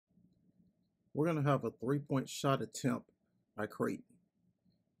we're going to have a 3-point shot attempt by Creighton.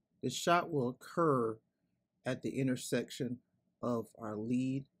 This shot will occur at the intersection of our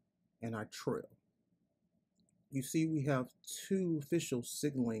lead and our trail. You see we have two officials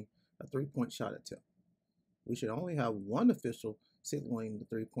signaling a 3-point shot attempt. We should only have one official signaling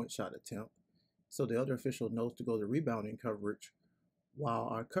the 3-point shot attempt, so the other official knows to go to rebounding coverage, while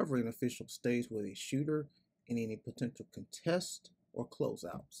our covering official stays with a shooter in any potential contest or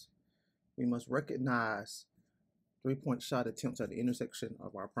closeouts. We must recognize 3-point shot attempts at the intersection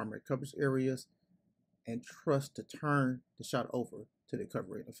of our primary coverage areas and trust to turn the shot over to the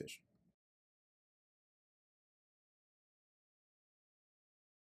covering official.